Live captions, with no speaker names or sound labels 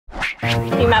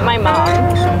He met my mom.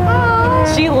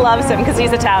 Aww. She loves him because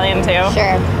he's Italian too.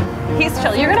 Sure. He's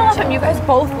chill. You're gonna love him. You guys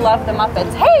both love the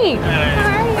Muppets. Hey!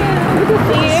 How are you? Good to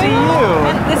see you.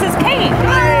 And this is Kate.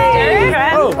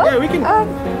 Hi. Oh, yeah, we can.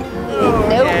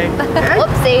 Nope. Okay.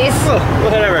 Whoopsies. Oh,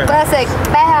 whatever. Classic.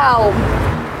 Bow.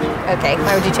 Okay,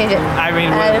 why would you change it? I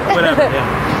mean, whatever.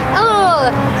 Yeah.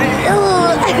 Oh!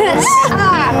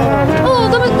 Oh,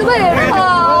 the bed.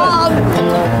 Oh!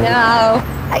 No.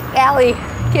 Allie,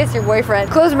 kiss your boyfriend.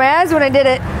 Closed my eyes when I did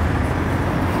it.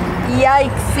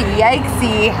 Yikesy,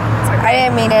 yikesy. I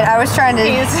didn't mean it. I was trying to.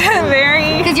 He's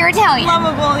very Because you're Italian.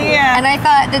 lovable, yeah. And I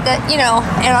thought that, you know,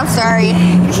 and I'm sorry.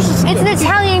 It's an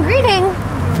Italian greeting.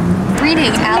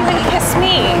 Greeting, Allie. Even kiss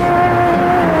me.